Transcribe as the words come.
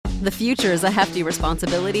The future is a hefty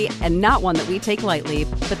responsibility and not one that we take lightly.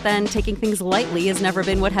 But then taking things lightly has never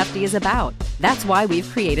been what Hefty is about. That's why we've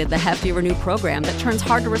created the Hefty Renew program that turns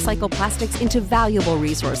hard-to-recycle plastics into valuable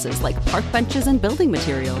resources like park benches and building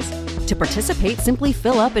materials. To participate, simply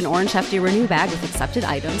fill up an orange Hefty Renew bag with accepted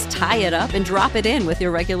items, tie it up, and drop it in with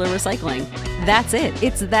your regular recycling. That's it.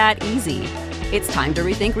 It's that easy. It's time to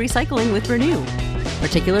rethink recycling with Renew.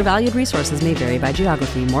 Particular valued resources may vary by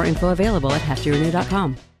geography. More info available at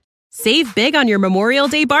heftyrenew.com. Save big on your Memorial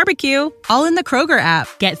Day barbecue, all in the Kroger app.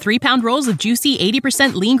 Get 3-pound rolls of juicy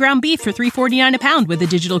 80% lean ground beef for $3.49 a pound with a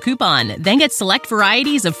digital coupon. Then get select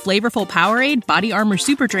varieties of flavorful Powerade, Body Armor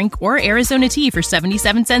Super Drink, or Arizona tea for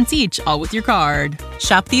 77 cents each, all with your card.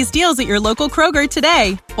 Shop these deals at your local Kroger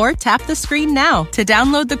today, or tap the screen now to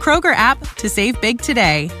download the Kroger app to save big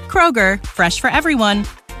today. Kroger, fresh for everyone.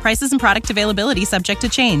 Prices and product availability subject to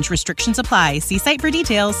change. Restrictions apply. See site for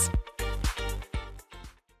details.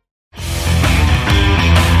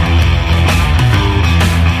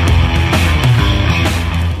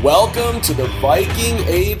 Welcome to the Viking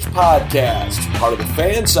Age Podcast, part of the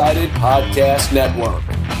Fansided Podcast Network.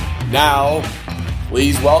 Now,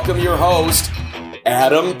 please welcome your host,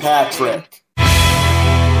 Adam Patrick.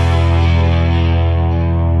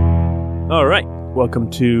 All right. Welcome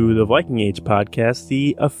to the Viking Age Podcast,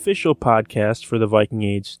 the official podcast for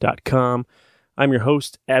thevikingage.com. I'm your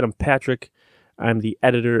host, Adam Patrick. I'm the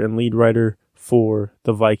editor and lead writer for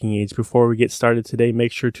the Viking Age. Before we get started today,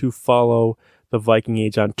 make sure to follow the Viking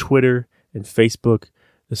Age on Twitter and Facebook.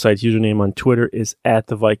 The site's username on Twitter is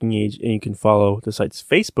 @thevikingage, and you can follow the site's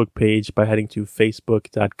Facebook page by heading to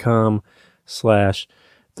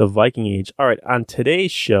facebook.com/thevikingage. All right, on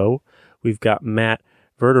today's show, we've got Matt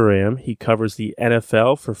Verderame. He covers the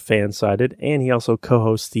NFL for Fansided, and he also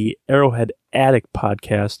co-hosts the Arrowhead Addict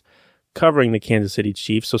podcast covering the Kansas City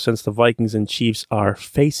Chiefs. So since the Vikings and Chiefs are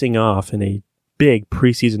facing off in a big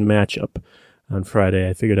preseason matchup on Friday,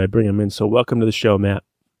 I figured I'd bring him in. So welcome to the show, Matt.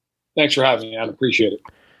 Thanks for having me. I appreciate it.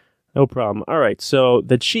 No problem. All right, so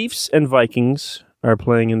the Chiefs and Vikings are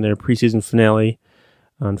playing in their preseason finale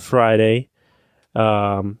on Friday.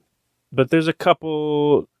 But there's a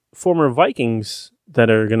couple former Vikings that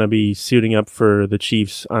are going to be suiting up for the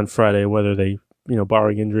Chiefs on Friday, whether they,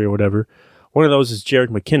 barring injury or whatever. One of those is Jerick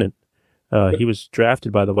McKinnon. He was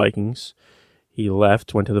drafted by the Vikings. He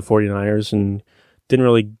left, went to the 49ers, and didn't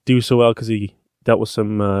really do so well because he dealt with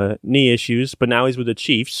some knee issues, but now he's with the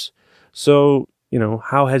Chiefs. So,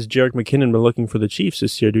 how has Jerick McKinnon been looking for the Chiefs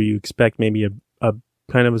this year? Do you expect maybe a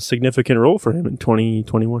kind of a significant role for him in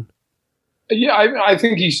 2021? Yeah, I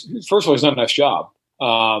think first of all, he's done a nice job.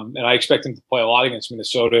 And I expect him to play a lot against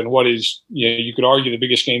Minnesota. And what is, you could argue the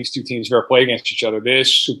biggest game these two teams ever play against each other.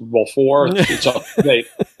 This, Super Bowl IV, it's up to date.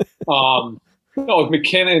 With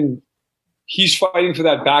McKinnon, he's fighting for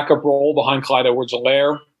that backup role behind Clyde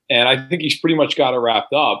Edwards-Helaire. And I think he's pretty much got it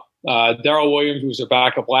wrapped up. Darrell Williams, who was their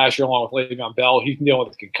backup last year along with Le'Veon Bell, he's dealing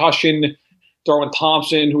with a concussion. Darwin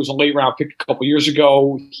Thompson, who was a late-round pick a couple years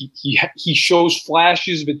ago, he shows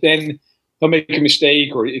flashes, but then he'll make a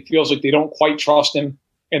mistake or it feels like they don't quite trust him.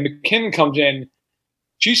 And McKinnon comes in.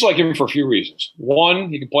 Chiefs like him for a few reasons. One,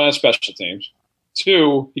 he can play on special teams.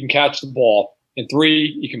 Two, he can catch the ball. And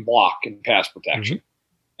three, he can block and pass protection. Mm-hmm.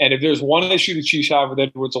 And if there's one issue the Chiefs have with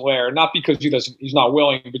Edwards-Helaire, not because he's not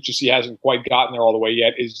willing, but just he hasn't quite gotten there all the way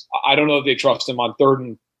yet, is I don't know if they trust him on 3rd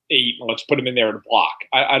and 8. And let's put him in there to block.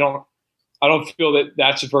 I don't feel that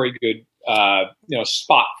that's a very good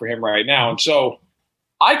spot for him right now. And so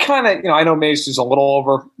I kind of I know Mace is a little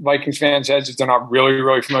over Vikings fans' heads if they're not really,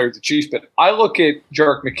 really familiar with the Chiefs, but I look at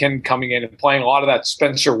Jerick McKinnon coming in and playing a lot of that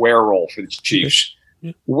Spencer Ware role for the Chiefs.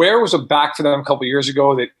 Yeah. Ware was a back for them a couple of years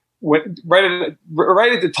ago that went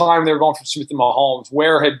right at the time they were going from Smith and Mahomes.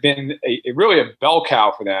 Ware had been really a bell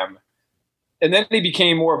cow for them, and then he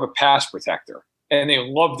became more of a pass protector, and they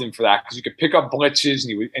loved him for that because he could pick up blitzes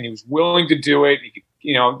and he was willing to do it. He could,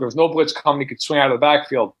 there was no blitz coming, he could swing out of the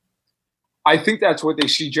backfield. I think that's what they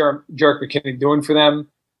see Jerick McKinnon doing for them,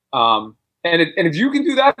 and if you can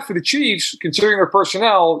do that for the Chiefs, considering their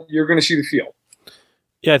personnel, you're going to see the field.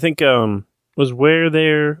 Yeah, I think was Ware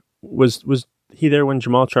there? Was he there when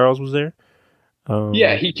Jamal Charles was there?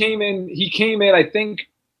 Yeah, he came in. I think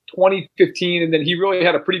 2015, and then he really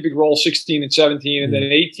had a pretty big role 16 and 17, and then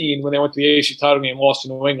in 18 when they went to the AFC title game, lost to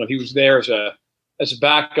New England. He was there as a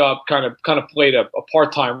backup, kind of played a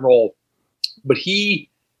part-time role, but he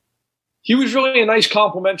was really a nice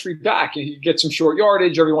complimentary back. He'd get some short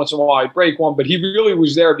yardage every once in a while. He'd break one, but he really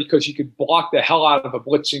was there because he could block the hell out of a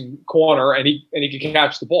blitzing corner and he could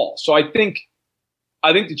catch the ball. So I think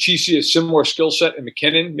the Chiefs see a similar skill set in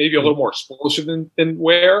McKinnon, maybe a little more explosive than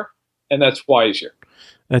Ware, and that's why he's here.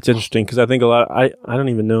 That's interesting because I think I don't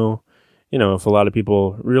even know, if a lot of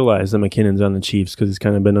people realize that McKinnon's on the Chiefs because he's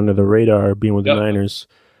kind of been under the radar being with the Niners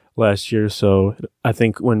last year. So I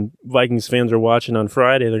think when Vikings fans are watching on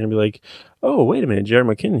Friday, they're going to be like, oh, wait a minute, Jerick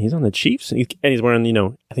McKinnon, he's on the Chiefs? And he's wearing,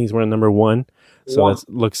 I think he's wearing number 1. So that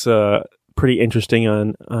looks pretty interesting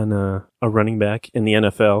on a running back in the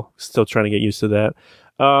NFL. Still trying to get used to that.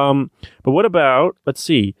 But what about, let's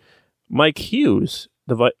see, Mike Hughes?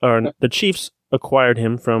 The Chiefs acquired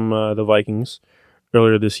him from the Vikings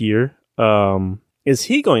earlier this year. Is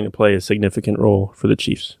he going to play a significant role for the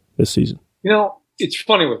Chiefs this season? It's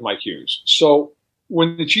funny with Mike Hughes. So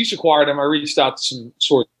when the Chiefs acquired him, I reached out to some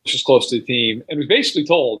sources close to the team and was basically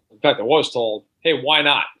told, in fact, I was told, hey, why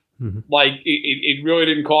not? Mm-hmm. Like, it really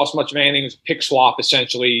didn't cost much of anything. It was a pick swap,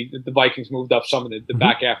 essentially. The Vikings moved up some in the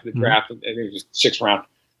back half of the draft. I think it was the 6th round.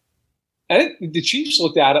 And the Chiefs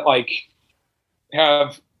looked at it like,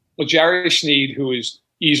 have L'Jarius Sneed, who is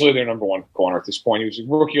easily their number 1 corner at this point. He was a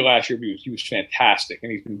rookie last year, but he was fantastic,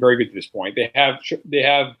 and he's been very good to this point. They have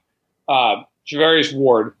Javarius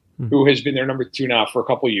Ward, who has been their number 2 now for a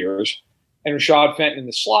couple of years, and Rashad Fenton in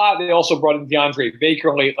the slot. They also brought in DeAndre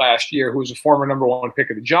Baker late last year, who was a former number 1 pick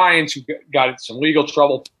of the Giants, who got into some legal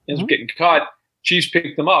trouble, ends up getting cut. Chiefs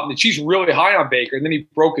picked him up, and the Chiefs were really high on Baker, and then he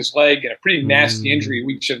broke his leg in a pretty nasty injury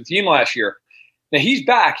week 17 last year. Now he's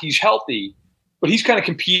back, he's healthy, but he's kind of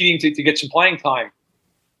competing to get some playing time.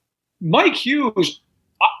 Mike Hughes,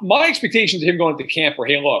 my expectations of him going to camp were,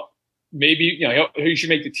 hey, look, maybe he should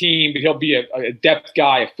make the team, but he'll be a depth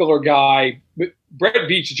guy, a filler guy. But Brett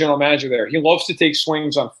Veach, the general manager there, he loves to take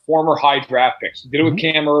swings on former high draft picks. He did it with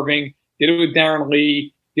Cam Irving, did it with Darren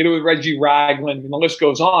Lee, did it with Reggie Ragland, and the list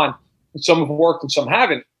goes on. And some have worked and some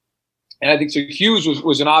haven't. And I think so Hughes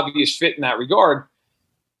was an obvious fit in that regard.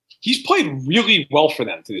 He's played really well for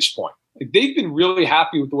them to this point. They've been really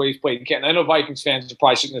happy with the way he's played in camp. And I know Vikings fans are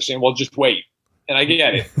probably sitting there saying, well, just wait. And I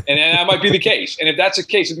get it. And that might be the case. And if that's the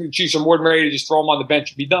case, I think the Chiefs are more than ready to just throw him on the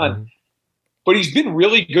bench and be done. Mm-hmm. But he's been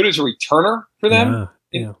really good as a returner for them.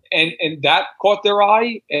 Yeah. And that caught their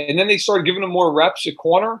eye. And then they started giving him more reps at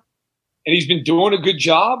corner. And he's been doing a good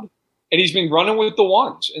job. And he's been running with the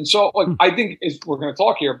ones. And so I think, as we're going to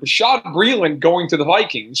talk here, Bashaud Breeland going to the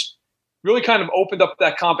Vikings really kind of opened up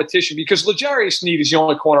that competition because L'Jarius Sneed is the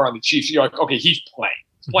only corner on the Chiefs. You're like, okay, he's playing.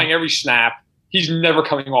 He's playing every snap. He's never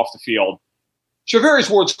coming off the field.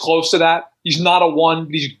 Javarius Ward's close to that. He's not a 1,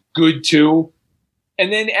 but he's a good 2.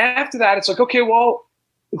 And then after that, it's like, okay, well,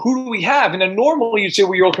 who do we have? And then normally you'd say,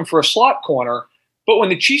 well, you're looking for a slot corner. But when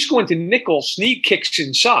the Chiefs go into nickel, Sneed kicks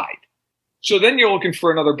inside. So then you're looking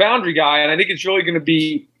for another boundary guy. And I think it's really going to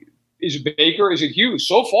be, is it Baker? Is it Hughes?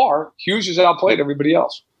 So far, Hughes has outplayed everybody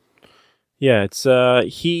else. Yeah, it's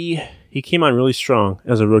he came on really strong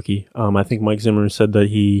as a rookie. I think Mike Zimmer said that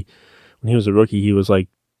when he was a rookie, he was like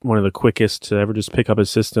one of the quickest to ever just pick up his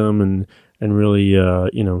system and really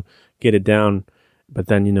get it down. But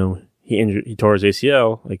then he tore his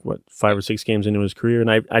ACL like 5 or 6 games into his career, and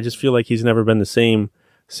I just feel like he's never been the same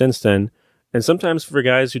since then. And sometimes for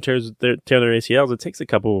guys who tear their ACLs, it takes a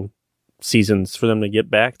couple seasons for them to get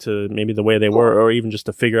back to maybe the way they were, or even just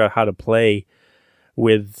to figure out how to play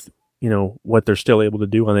with what they're still able to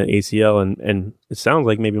do on that ACL. And it sounds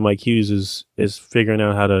like maybe Mike Hughes is figuring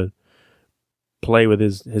out how to play with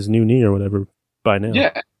his new knee or whatever by now.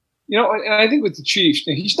 Yeah. And I think with the Chiefs,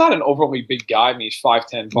 he's not an overly big guy. I mean, he's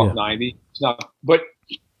 5'10", 5'90". He's not, but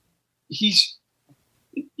he's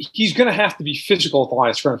going to have to be physical at the line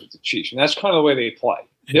of scrimmage with the Chiefs. And that's kind of the way they play.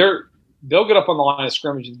 They'll get up on the line of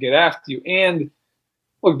scrimmage and get after you. And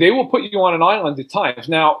look, they will put you on an island at times.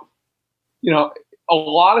 Now, a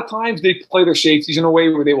lot of times they play their safeties in a way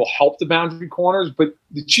where they will help the boundary corners, but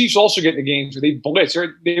the Chiefs also get in the games where they blitz.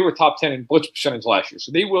 They were top 10 in blitz percentage last year. So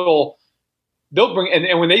they'll bring,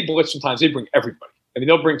 and when they blitz, sometimes they bring everybody. I mean,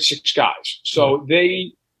 they'll bring 6 guys. So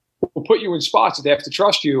they will put you in spots that they have to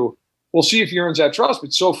trust you. We'll see if he earns that trust.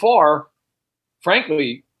 But so far,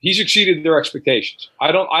 frankly, he's exceeded their expectations.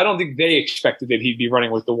 I don't think they expected that he'd be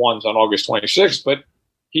running with the ones on August 26th, but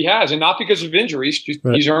he has, and not because of injuries. Just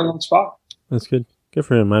He's earned that spot. That's good. Good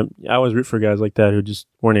for him. I always root for guys like that who just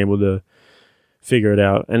weren't able to figure it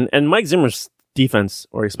out. And Mike Zimmer's defense,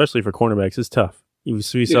 or especially for cornerbacks, is tough. We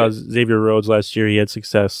saw Xavier Rhodes last year. He had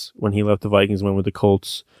success when he left the Vikings and went with the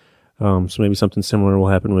Colts. So maybe something similar will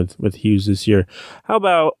happen with Hughes this year. How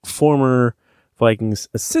about former Vikings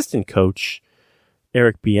assistant coach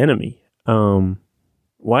Eric Bieniemy?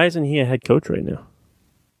 Why isn't he a head coach right now?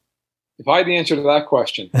 If I had the answer to that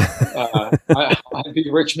question, I'd be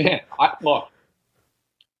a rich man. Look,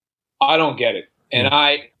 I don't get it. And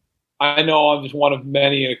I know I'm just one of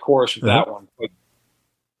many in a chorus with that one. But,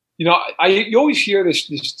 You always hear this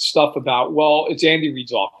stuff about, well, it's Andy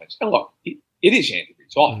Reid's offense. And look, it is Andy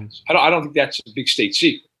Reid's offense. I don't think that's a big state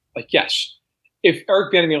secret. Like, yes, if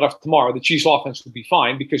Eric Bieniemy left tomorrow, the Chiefs' offense would be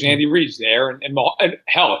fine because Andy Reid's there, and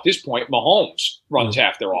hell, at this point, Mahomes runs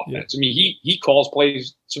half their offense. I mean, he calls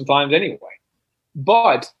plays sometimes anyway.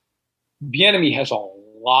 But Bieniemy has a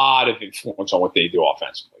lot of influence on what they do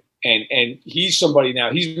offensively. And he's somebody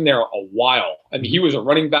now, he's been there a while. I mean, he was a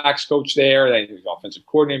running backs coach there, then he was offensive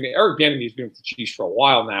coordinator. I mean, Eric Bieniemy has been with the Chiefs for a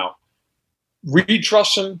while now. Reid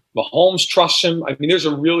trusts him. Mahomes trusts him. I mean, there's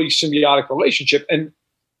a really symbiotic relationship. And,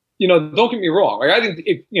 don't get me wrong. Like, I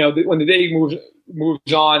think, when the day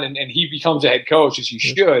moves on and he becomes a head coach, as he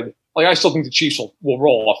should, like, I still think the Chiefs will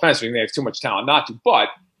roll offensively. They have too much talent not to. But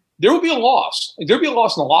there will be a loss. There'll be a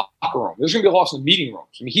loss in the locker room. There's going to be a loss in the meeting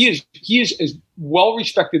rooms. I mean, he is as well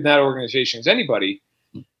respected in that organization as anybody.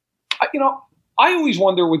 I always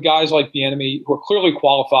wonder with guys like Bieniemy who are clearly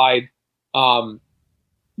qualified.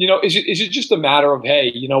 Is it just a matter of,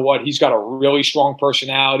 hey, you know what? He's got a really strong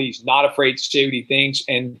personality. He's not afraid to say what he thinks.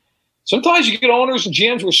 And sometimes you get owners and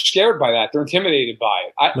GMs who are scared by that. They're intimidated by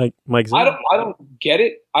it. Mike Zimmer. I don't get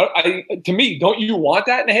it. To me, don't you want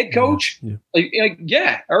that in a head coach? Yeah.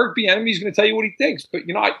 Eric Bieniemy is going to tell you what he thinks. But,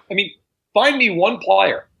 I mean, find me one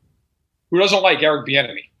player who doesn't like Eric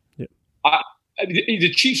Bieniemy. Yeah.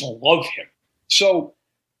 The Chiefs love him. So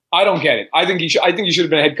I don't get it. I think he should have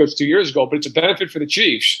been a head coach 2 years ago, but it's a benefit for the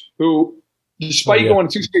Chiefs who, despite going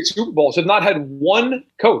to 2 straight Super Bowls, have not had one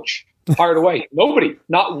coach hired away. Nobody.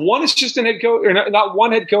 Not one assistant head coach, or not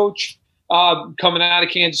one head coach coming out of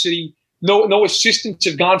Kansas City. No assistants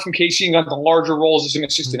have gone from KC and gone to larger roles as an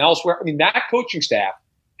assistant elsewhere. I mean, that coaching staff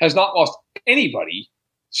has not lost anybody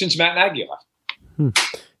since Matt Nagy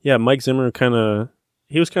left. Yeah, Mike Zimmer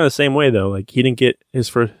he was kind of the same way, though. Like, he didn't get his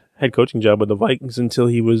first head coaching job with the Vikings until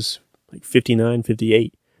he was like 59,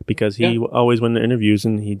 58, because he always went to interviews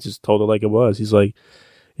and he just told it like it was. He's like,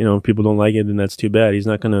 if people don't like it, then that's too bad. He's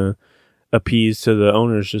not going to appease to the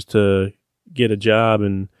owners just to get a job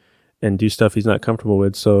and do stuff he's not comfortable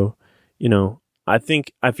with. So, I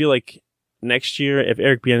feel like next year, if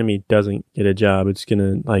Eric Bieniemy doesn't get a job, it's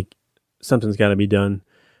going to, something's got to be done,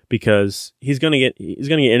 because he's going to get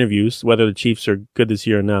interviews, whether the Chiefs are good this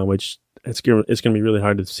year or not, which it's going to be really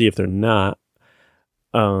hard to see if they're not.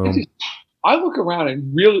 I look around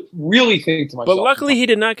and really think to myself. But luckily, he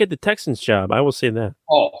did not get the Texans job. I will say that.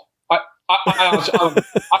 Oh,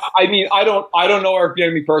 I mean, I don't know Eric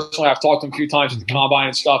Bieniemy personally. I've talked to him a few times at the combine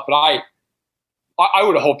and stuff, but I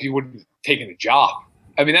would have hoped he wouldn't have taken the job.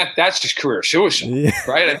 I mean, that's just career suicide,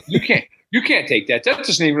 right? I mean, you can't take that. That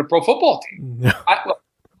isn't even a pro football team. No.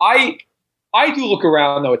 I do look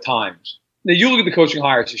around though at times. Now, you look at the coaching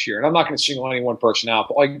hires this year, and I'm not going to single any one person out,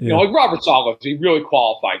 but like Robert Saleh is a really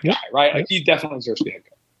qualified guy, right? Like, he definitely deserves to be head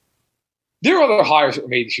coach. There are other hires that were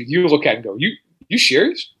made this year. You look at and go, you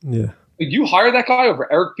serious? Yeah. Like, you hired that guy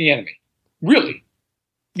over Eric Bieniemy, really?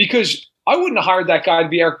 Because I wouldn't have hired that guy to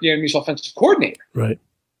be Eric Bieniemy's offensive coordinator, right?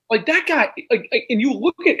 Like, that guy, and you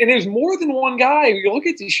look at, and there's more than one guy. You look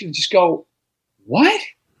at this and just go, what?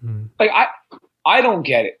 Like, I don't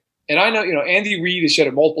get it. And I know, Andy Reid has said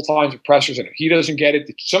it multiple times at pressers, and if he doesn't get it,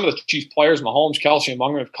 some of the Chiefs players, Mahomes, Kelsey,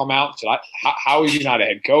 among them, have come out and said, how is he not a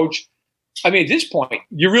head coach? I mean, at this point,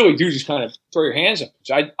 you really do just kind of throw your hands up.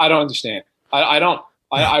 I don't understand. I don't.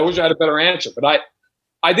 I wish I had a better answer, but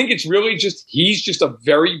I think it's really just, he's just a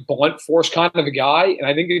very blunt force kind of a guy. And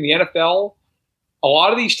I think in the NFL, a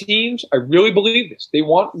lot of these teams, I really believe this. They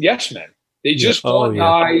want yes men. They just want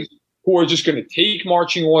guys who are just going to take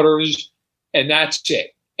marching orders, and that's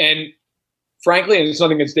it. And frankly, and it's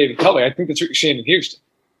nothing against David Culley, I think that's what you're seeing in Houston.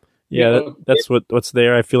 Yeah, that's what's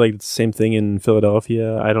there. I feel like it's the same thing in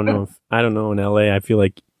Philadelphia. I don't know in LA. I feel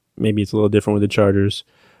like maybe it's a little different with the Chargers.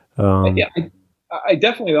 I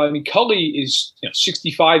definitely. I mean, Culley is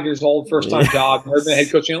 65 years old, first time job, never been a head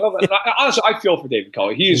coach. Honestly, I feel for David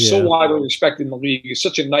Culley. He is so widely respected in the league. He's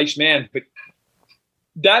such a nice man, but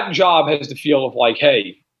that job has the feel of like,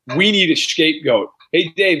 hey, we need a scapegoat.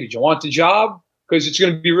 Hey, David, you want the job? Because it's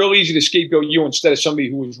going to be real easy to scapegoat you instead of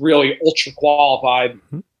somebody who is really ultra qualified.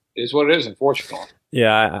 Is what it is, unfortunately.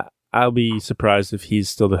 Yeah, I'll be surprised if he's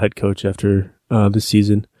still the head coach after this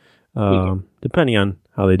season, depending on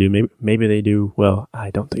how they do. Maybe they do well.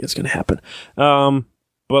 I don't think it's going to happen.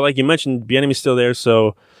 But like you mentioned, Bieniemy's still there,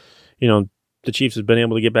 so the Chiefs have been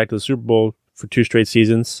able to get back to the Super Bowl for 2 straight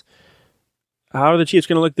seasons. How are the Chiefs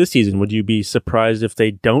going to look this season? Would you be surprised if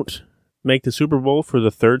they don't make the Super Bowl for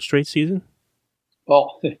the 3rd straight season?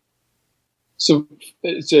 Well, so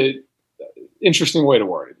it's a interesting way to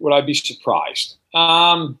word it. Would I be surprised?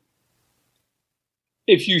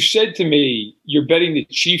 if you said to me you're betting the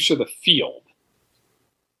Chiefs or the field,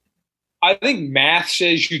 I think math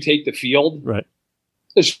says you take the field, right?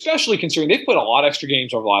 Especially considering they've played a lot of extra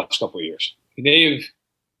games over the last couple of years. They've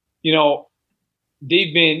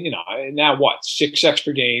been, now 6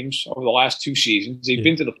 extra games over the last 2 seasons. They've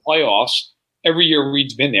been to the playoffs every year.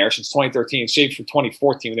 Reed's been there since 2013, save for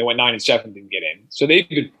 2014 when they went 9-7, didn't get in. So they've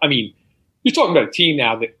been. I mean, you're talking about a team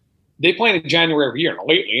now that they play in January every year, and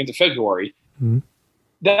lately into February. Mm-hmm.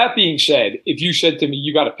 That being said, if you said to me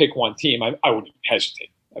you got to pick one team, I wouldn't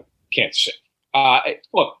hesitate. I can't say.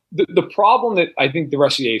 Look, the problem that I think the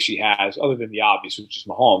rest of the AFC has, other than the obvious, which is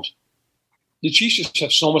Mahomes, the Chiefs just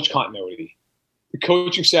have so much continuity. The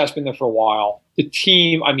coaching staff's been there for a while. The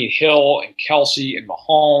team, Hill and Kelsey and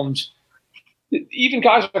Mahomes, even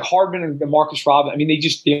guys like Hardman and Marcus Robinson,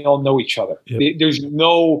 they all know each other. Yep. There's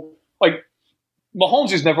no,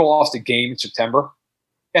 Mahomes has never lost a game in September.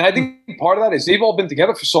 And I think part of that is they've all been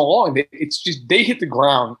together for so long. It's just they hit the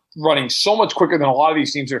ground running so much quicker than a lot of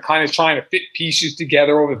these teams that are kind of trying to fit pieces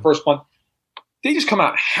together over the first month. They just come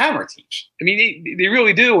out and hammer teams. They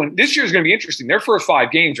really do. And this year is going to be interesting. Their first 5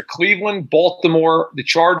 games are Cleveland, Baltimore, the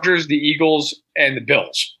Chargers, the Eagles, and the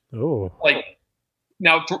Bills. Oh,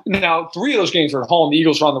 now 3 of those games are at home. The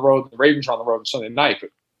Eagles are on the road. The Ravens are on the road on Sunday night. But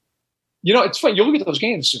it's funny. You look at those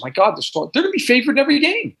games. My God, they're going to be favored in every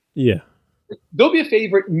game. Yeah. They'll be a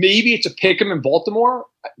favorite. Maybe it's a pick 'em in Baltimore.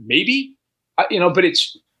 Maybe, but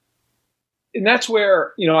it's, and that's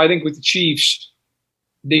where, I think with the Chiefs,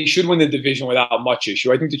 they should win the division without much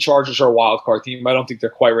issue. I think the Chargers are a wild card team. I don't think they're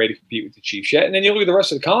quite ready to compete with the Chiefs yet. And then you look at the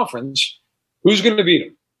rest of the conference, who's going to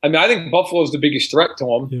beat them? I think Buffalo is the biggest threat to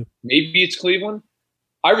them. Yeah. Maybe it's Cleveland.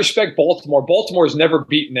 I respect Baltimore. Baltimore has never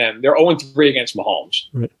beaten them. They're 0-3 against Mahomes.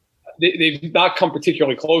 Right. They've not come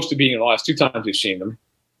particularly close to being the last 2 times we've seen them.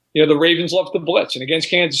 The Ravens love to blitz. And against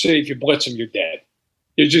Kansas City, if you blitz them, you're dead.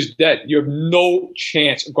 You're just dead. You have no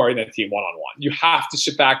chance of guarding that team one-on-one. You have to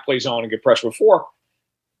sit back, play zone, and get pressure before.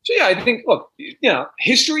 So, I think, look,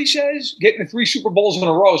 history says getting 3 Super Bowls in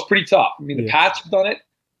a row is pretty tough. The Pats have done it.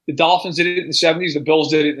 The Dolphins did it in the 70s. The Bills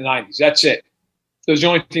did it in the 90s. That's it. Those are the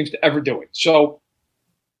only teams to ever do it. So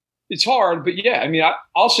it's hard. But,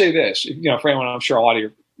 I'll say this. For anyone, I'm sure a lot of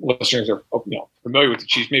your listeners are familiar with the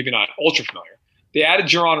Chiefs, maybe not ultra familiar. They added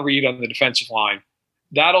Jerron Reed on the defensive line.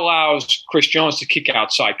 That allows Chris Jones to kick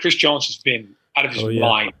outside. Chris Jones has been out of his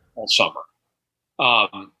mind all summer.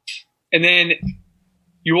 And then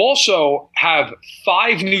you also have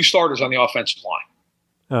 5 new starters on the offensive line.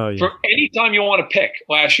 Oh, yeah. For any time you want to pick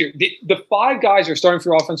last year, the 5 guys that are starting for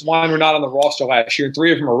your offensive line were not on the roster last year, and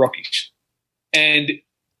 3 of them are rookies. And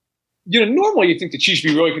normally you think the Chiefs would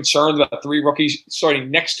be really concerned about 3 rookies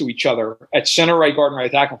starting next to each other at center, right guard, and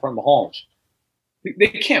right tackle in front of Mahomes. They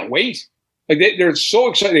can't wait. They're so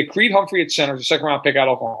excited. They Creed Humphrey at center, the 2nd-round pick out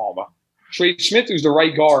of Oklahoma. Trey Smith, who's the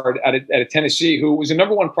right guard at Tennessee, who was the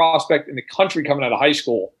number 1 prospect in the country coming out of high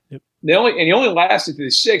school. Yep. He only lasted to the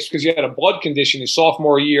 6th because he had a blood condition his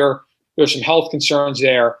sophomore year. There's some health concerns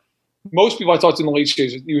there. Most people I talked to in the league say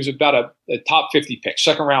he was about a top 50 pick,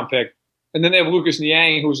 2nd-round pick. And then they have Lucas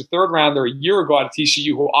Niang, who was a 3rd-rounder a year ago out of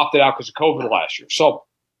TCU, who opted out because of COVID last year. So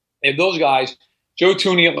they have those guys. Joe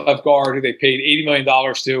Tooney at left guard, who they paid $80 million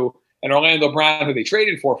to, and Orlando Brown, who they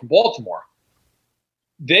traded for from Baltimore.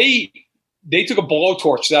 They took a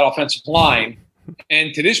blowtorch to that offensive line,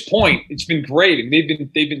 and to this point, it's been great. They've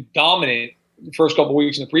been dominant the first couple of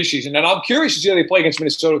weeks in the preseason, and I'm curious to see how they play against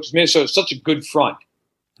Minnesota because Minnesota is such a good front.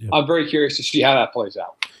 Yeah. I'm very curious to see how that plays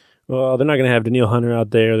out. Well, they're not going to have Daniil Hunter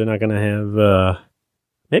out there. They're not going to have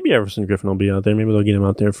maybe Everson Griffin will be out there. Maybe they'll get him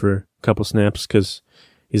out there for a couple snaps because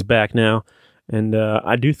he's back now. And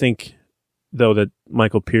I do think, though, that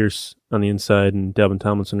Michael Pierce on the inside and Delvin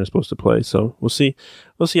Tomlinson are supposed to play. So we'll see.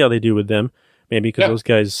 We'll see how they do with them. Maybe because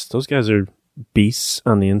those guys are beasts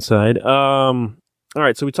on the inside. All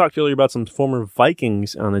right. So we talked earlier about some former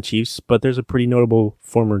Vikings on the Chiefs, but there's a pretty notable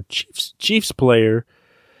former Chiefs player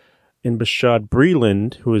in Bashaud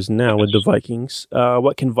Breeland, who is now with the Vikings.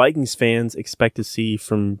 What can Vikings fans expect to see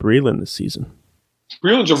from Breeland this season?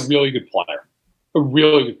 Breeland's a really good player. A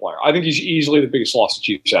really good player. I think he's easily the biggest loss the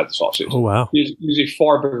Chiefs had this offseason. Oh, wow. He's a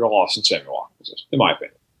far bigger loss than Sammy Watkins, in my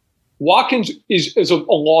opinion. Watkins is a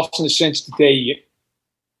loss in the sense that they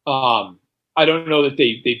I don't know that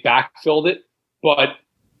they backfilled it, but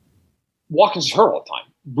Watkins is hurt all the time.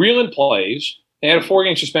 Breeland plays. They had a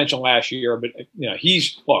 4-game suspension last year, but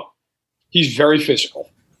he's very physical.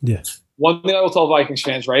 Yes. One thing I will tell Vikings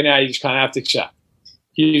fans right now, you just kind of have to accept.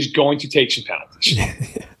 He is going to take some penalties.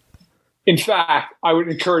 In fact, I would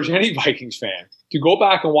encourage any Vikings fan to go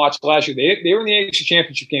back and watch last year, they were in the AFC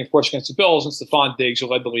Championship game, of course, against the Bills, and Stephon Diggs, who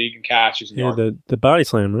led the league in catches. And the body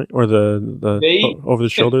slam, right? Or the over the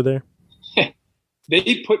shoulder there?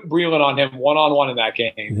 They put Breeland on him one-on-one in that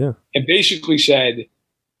game and basically said,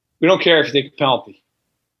 we don't care if you take a penalty.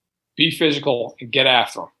 Be physical and get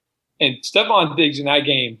after him. And Stephon Diggs in that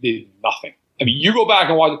game did nothing. I mean, you go back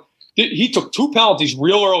and watch. He took 2 penalties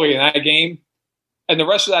real early in that game, and the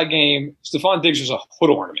rest of that game, Stephon Diggs was a hood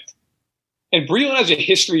ornament. And Breeland has a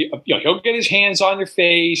history of, he'll get his hands on your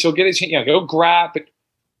face, he'll grab. But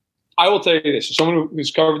I will tell you this: as someone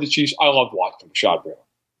who's covered the Chiefs, I loved watching Bashaud Breeland,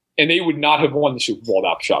 and they would not have won the Super Bowl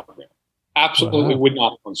without Bashaud Breeland. Absolutely would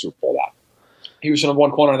not have won the Super Bowl without. He was the number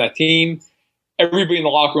one corner on that team. Everybody in the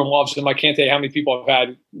locker room loves him. I can't tell you how many people I've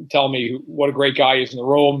had tell me what a great guy he is in the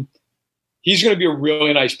room. He's going to be a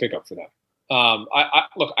really nice pickup for them.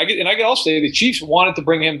 I get also say the Chiefs wanted to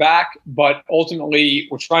bring him back, but ultimately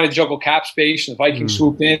we're trying to juggle cap space, and the Vikings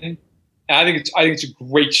swooped in. And I think it's a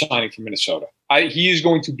great signing for Minnesota. He is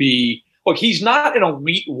going to be he's not an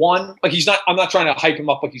elite one. I'm not trying to hype him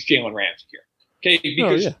up like he's Jalen Ramsey here. Okay,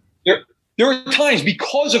 because there are times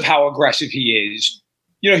because of how aggressive he is,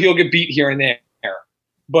 he'll get beat here and there.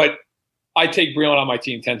 But I take Breeland on my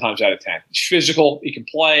team 10 times out of 10. He's physical. He can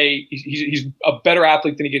play. He's a better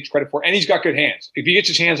athlete than he gets credit for. And he's got good hands. If he gets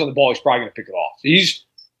his hands on the ball, he's probably going to pick it off. He's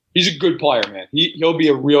a good player, man. He'll be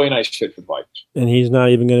a really nice fit for the Vikings. And he's not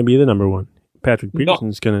even going to be the number one. Patrick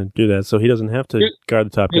Peterson's going to do that, so he doesn't have to guard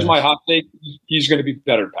the top guys. Here's my hot take. He's going to be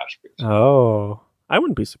better than Patrick Peterson. Oh, I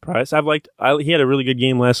wouldn't be surprised. He had a really good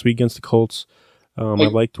game last week against the Colts. I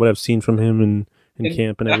liked what I've seen from him in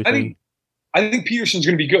camp and everything. I think Peterson's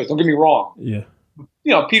going to be good. Don't get me wrong. Yeah.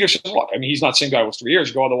 Peterson, look, I mean, he's not the same guy he was 3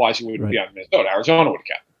 years ago. Otherwise, he wouldn't be on Minnesota. Arizona would have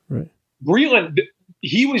kept him. Right. Breeland,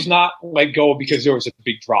 he was not let go because there was a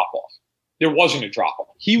big drop-off. There wasn't a drop-off.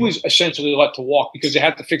 He was essentially let to walk because they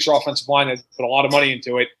had to fix their offensive line and put a lot of money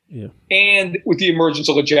into it. Yeah. And with the emergence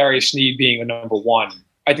of L'Jarius Sneed being a number one,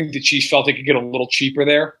 I think the Chiefs felt they could get a little cheaper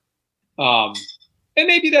there. And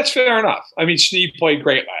maybe that's fair enough. I mean, Sneed played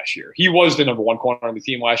great last year. He was the number one corner on the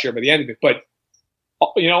team last year by the end of it. But,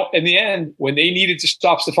 in the end, when they needed to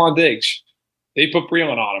stop Stephon Diggs, they put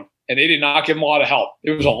Breeland on him, and they did not give him a lot of help.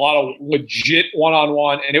 There was a lot of legit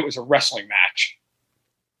one-on-one, and it was a wrestling match.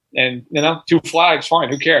 And, 2 flags, fine.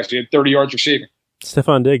 Who cares? He had 30 yards receiving.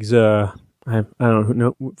 Stephon Diggs, I don't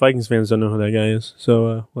know. Vikings fans don't know who that guy is,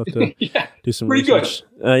 so we'll have to do some research.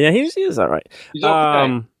 Good. He is all right. He's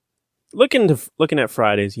okay. Looking at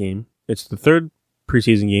Friday's game, it's the 3rd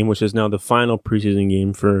preseason game, which is now the final preseason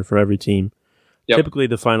game for every team. Yep. Typically,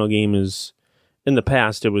 the final game is, in the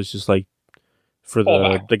past, it was just like for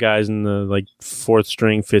the guys in the 4th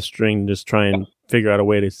string, 5th string, just try and figure out a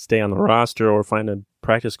way to stay on the roster or find a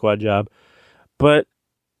practice squad job. But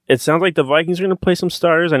it sounds like the Vikings are going to play some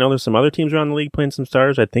starters. I know there's some other teams around the league playing some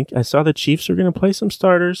starters. I think I saw the Chiefs are going to play some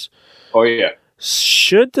starters. Oh, yeah.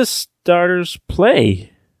 Should the starters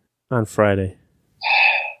play on Friday?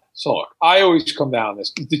 So look, I always come down to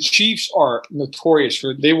this. The Chiefs are notorious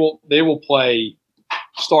for they will play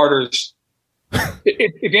starters.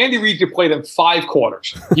 if Andy Reid could play them 5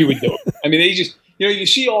 quarters, he would do it. I mean, they just you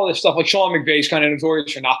see all this stuff like Sean McVay's kind of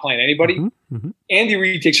notorious for not playing anybody. Mm-hmm. Andy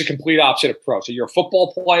Reid takes a complete opposite approach. So you're a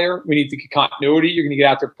football player. We need to get continuity. You're going to get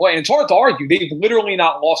out there and play. And it's hard to argue. They've literally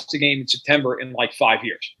not lost a game in September in 5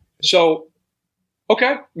 years. So, okay,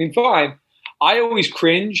 I mean, fine. I always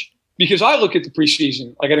cringe because I look at the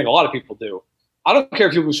preseason like I think a lot of people do. I don't care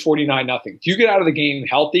if you lose 49-0. If you get out of the game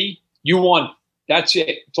healthy, you won. That's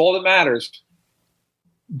it. It's all that matters.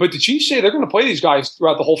 But the Chiefs say they're going to play these guys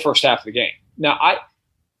throughout the whole first half of the game. Now,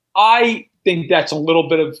 I think that's a little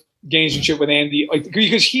bit of gamesmanship with Andy,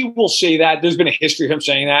 because he will say that. There's been a history of him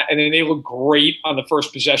saying that, and then they look great on the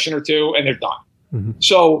first possession or two, and they're done. Mm-hmm.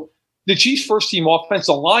 So the Chiefs' first-team offense,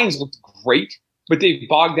 the lines looked great, but they've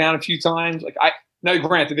bogged down a few times. Now,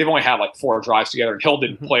 granted, they've only had 4 drives together, and Hill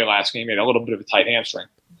didn't play last game. He had a little bit of a tight hamstring.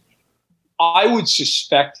 I would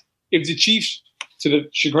suspect if the Chiefs, to the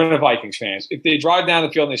chagrin of Vikings fans, if they drive down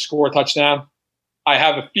the field and they score a touchdown, I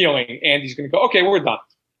have a feeling Andy's going to go, okay, we're done.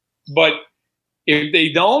 But if they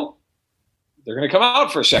don't, they're going to come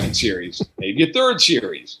out for a second series, maybe a third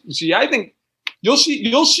series. You see, I think you'll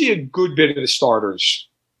see a good bit of the starters,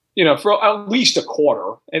 for at least a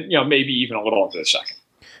quarter, and maybe even a little into the second.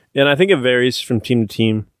 And I think it varies from team to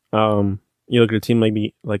team. You look at a team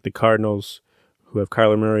like the Cardinals, who have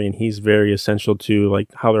Kyler Murray, and he's very essential to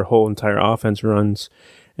how their whole entire offense runs.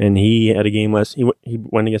 And he had a game he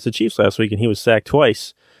went against the Chiefs last week, and he was sacked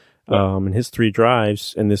twice in his 3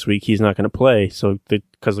 drives. And this week he's not going to play, so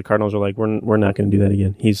because the Cardinals are we're not going to do that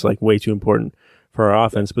again. He's way too important for our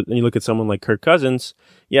offense. But then you look at someone like Kirk Cousins.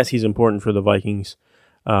 Yes, he's important for the Vikings,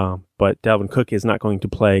 but Dalvin Cook is not going to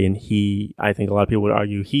play, and I think a lot of people would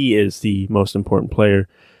argue he is the most important player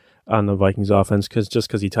on the Vikings offense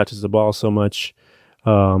because he touches the ball so much,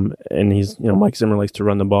 and he's Mike Zimmer likes to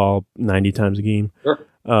run the ball 90 times a game.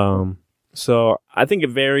 Sure. So I think it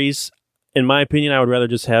varies. In my opinion, I would rather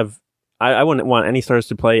just have. I wouldn't want any starters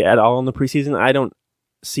to play at all in the preseason. I don't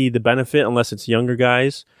see the benefit unless it's younger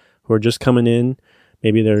guys who are just coming in.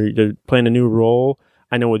 Maybe they're playing a new role.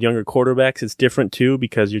 I know with younger quarterbacks it's different too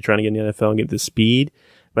because you're trying to get in the NFL and get the speed.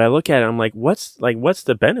 But I look at it, I'm like, what's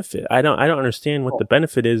the benefit? I don't understand what the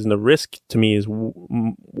benefit is, and the risk to me is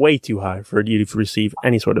way too high for you to receive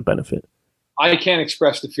any sort of benefit. I can't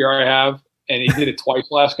express the fear I have, and he did it twice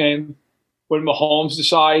last game. When Mahomes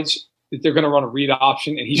decides that they're going to run a read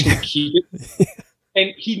option and he's going to keep it,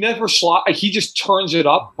 and he never he just turns it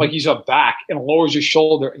up like he's up back and lowers his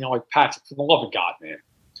shoulder, and you're like, Patrick, for the love of God, man,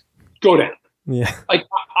 go down. Yeah. Like,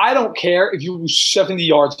 I don't care if you lose 70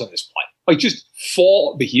 yards on this play. Like, just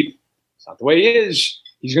fall. But it's not the way he is.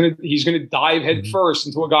 He's gonna dive head first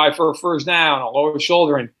into a guy for a first down, a lower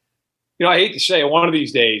shoulder. And, I hate to say it, one of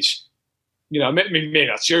these days, maybe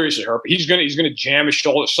not seriously hurt, but he's gonna jam his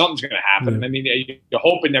shoulder. Something's gonna happen. Yeah. I mean, you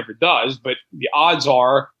hope it never does, but the odds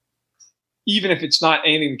are, even if it's not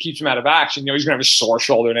anything that keeps him out of action, he's gonna have a sore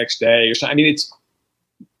shoulder next day or something. I mean,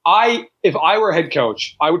 if I were a head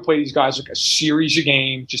coach, I would play these guys like a series of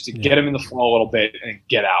games just to get them in the flow a little bit and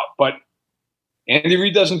get out. But Andy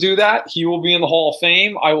Reid doesn't do that. He will be in the Hall of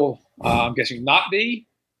Fame. I will, I'm guessing, not be.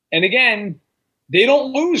 And again, they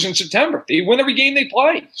don't lose in September. They win every game they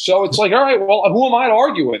play. So it's like, all right, well, who am I to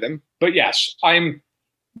argue with him? But yes,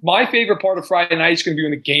 my favorite part of Friday night is going to be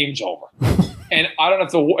when the game's over. And I don't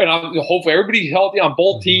have to, and hopefully everybody's healthy on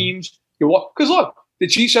both teams. Because look, the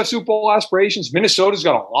Chiefs have Super Bowl aspirations. Minnesota's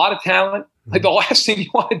got a lot of talent. Like, the last thing you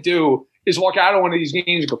want to do is walk out of one of these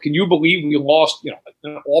games and go, can you believe we lost,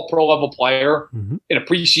 an all-pro level player in a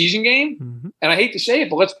preseason game? And I hate to say it,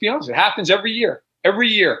 but let's be honest, it happens every year. Every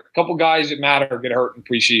year, a couple guys that matter get hurt in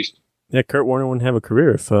preseason. Yeah, Kurt Warner wouldn't have a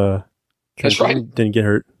career if That's right. didn't get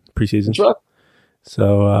hurt preseason. That's right.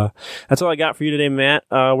 So that's all I got for you today, Matt.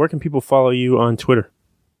 Where can people follow you on Twitter?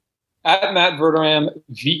 At Matt Verderame,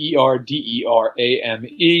 Verderame.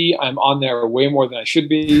 I'm on there way more than I should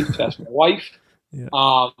be. That's my wife. Yeah.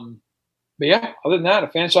 But yeah, other than that,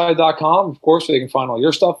 at fanside.com, of course, they can find all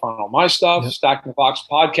your stuff, find all my stuff, Stack in the Box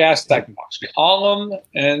podcast, Stack in the Box column,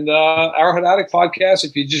 and Arrowhead Addict podcast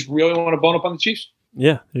if you just really want to bone up on the Chiefs.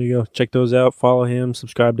 Yeah, there you go. Check those out. Follow him.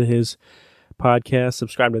 Subscribe to his podcast.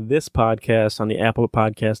 Subscribe to this podcast on the Apple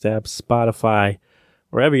Podcast app, Spotify,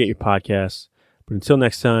 wherever you get your podcasts. But until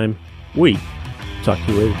next time, we talk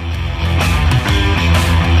to you later.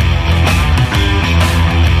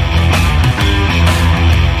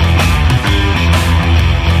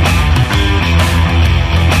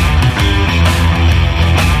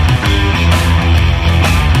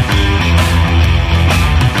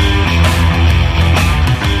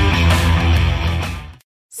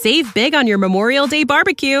 Save big on your Memorial Day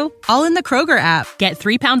barbecue, all in the Kroger app. Get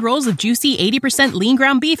 3-pound rolls of juicy 80% lean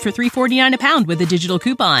ground beef for $3.49 a pound with a digital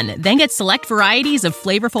coupon. Then get select varieties of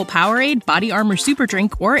flavorful Powerade, Body Armor Super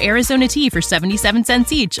Drink, or Arizona tea for 77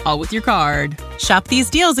 cents each, all with your card. Shop these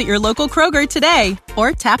deals at your local Kroger today,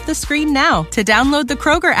 or tap the screen now to download the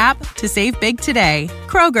Kroger app to save big today.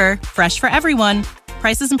 Kroger, fresh for everyone.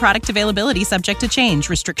 Prices and product availability subject to change.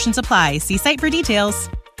 Restrictions apply. See site for details.